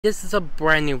This is a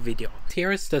brand new video.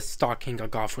 Here is the stocking I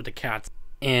got for the cats,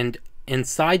 and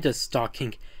inside the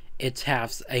stocking it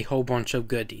has a whole bunch of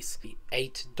goodies.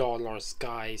 $8,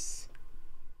 guys.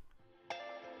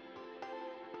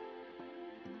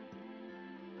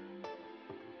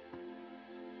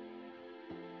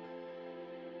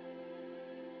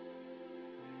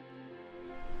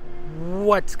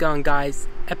 What's going on, guys?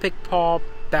 Epic Paul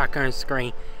back on the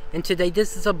screen, and today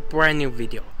this is a brand new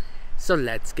video. So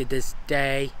let's get this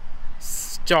day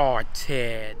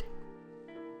started.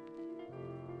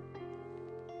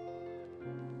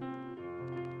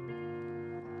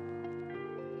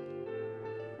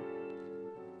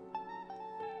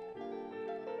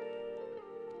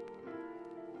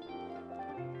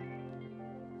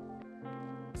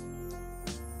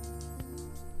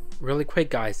 Really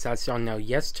quick, guys, as y'all know,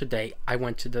 yesterday I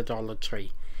went to the Dollar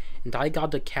Tree and I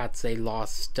got the cats a lot of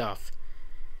stuff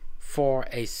for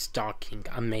a stocking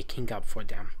I'm making up for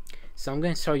them. So I'm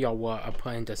going to show y'all what I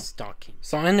put in the stocking.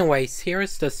 So anyways, here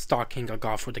is the stocking I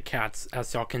got for the cats.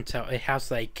 As y'all can tell, it has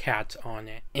a cat on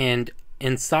it, and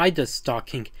inside the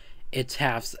stocking it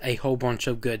has a whole bunch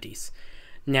of goodies.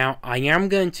 Now I am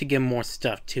going to get more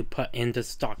stuff to put in the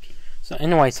stocking. So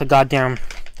anyways, I got down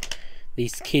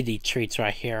these kitty treats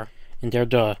right here, and they're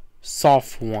the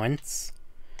soft ones.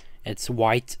 It's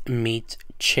white meat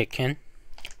chicken.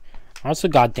 I also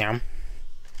got them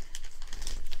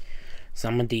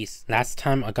some of these. Last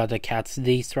time I got the cats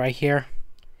these right here,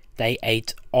 they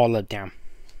ate all of them,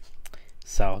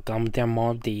 so got them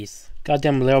more of these. Got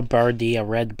them little birdie, a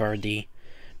red birdie,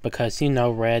 because you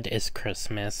know red is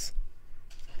Christmas.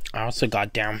 I also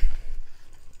got them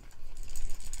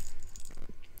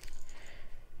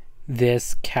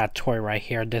this cat toy right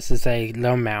here. This is a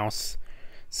little mouse.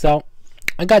 So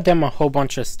I got them a whole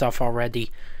bunch of stuff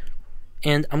already,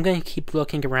 and I'm gonna keep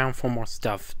looking around for more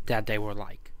stuff that they were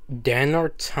like. Dinner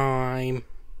time.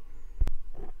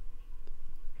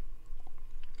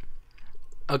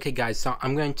 Okay guys, so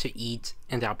I'm going to eat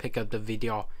and I'll pick up the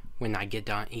video when I get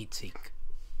done eating.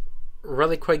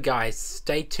 Really quick, guys,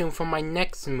 stay tuned for my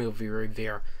next movie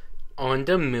review on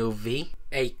the movie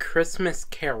A Christmas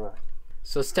Carol.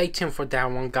 So stay tuned for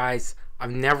that one, guys.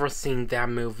 I've never seen that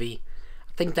movie.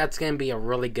 I think that's gonna be a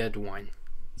really good one.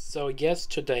 So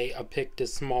yesterday I picked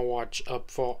this small watch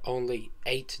up for only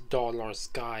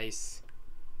 $8, guys.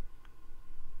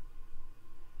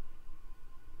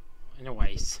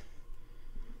 Anyways,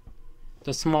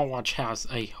 the small watch has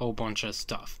a whole bunch of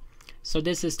stuff. So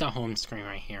this is the home screen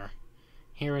right here.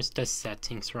 Here is the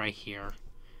settings right here.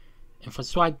 If I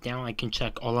swipe down, I can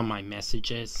check all of my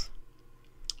messages.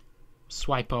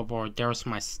 Swipe over, there's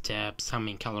my steps, how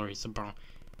many calories I burned.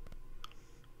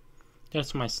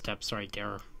 There's my steps right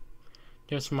there.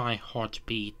 There's my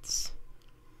heartbeats.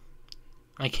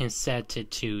 I can set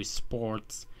it to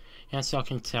sports. As y'all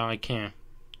can tell, I can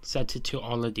set it to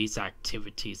all of these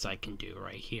activities I can do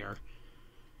right here.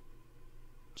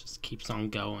 Just keeps on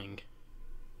going.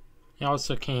 I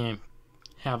also can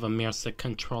have a mirror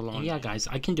control on. Yeah, guys,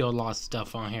 I can do a lot of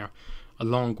stuff on here,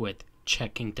 along with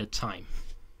checking the time.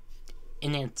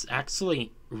 And it's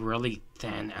actually really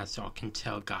thin, as y'all can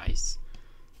tell, guys.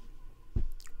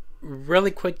 Really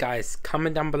quick, guys,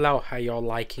 comment down below how y'all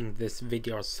liking this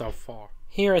video so far.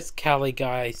 Here is Kelly,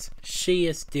 guys. She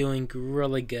is doing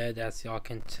really good, as y'all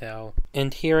can tell.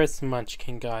 And here is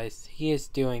Munchkin, guys. He is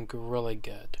doing really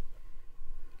good.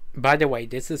 By the way,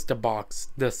 this is the box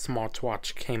the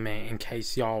smartwatch came in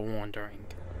case y'all wondering.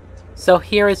 So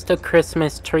here is the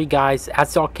Christmas tree, guys.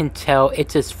 As y'all can tell,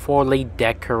 it is fully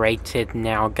decorated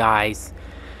now, guys.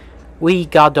 We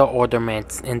got the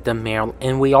ornaments in the mail,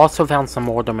 and we also found some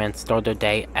ornaments the other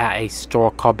day at a store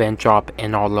called Ben Drop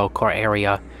in our local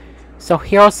area. So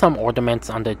here are some ornaments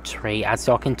on the tree. As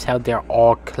y'all can tell, they're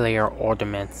all clear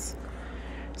ornaments.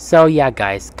 So yeah,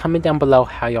 guys, comment down below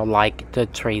how y'all like the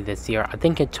tree this year. I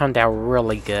think it turned out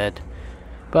really good,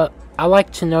 but I'd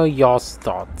like to know y'all's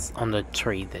thoughts on the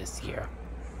tree this year.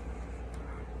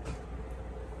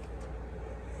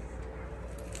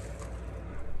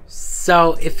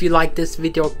 So if you like this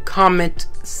video, comment,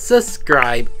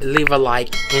 subscribe, leave a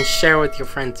like, and share with your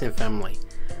friends and family.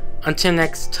 Until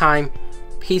next time,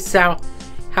 peace out,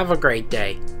 have a great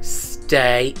day,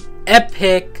 stay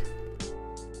epic!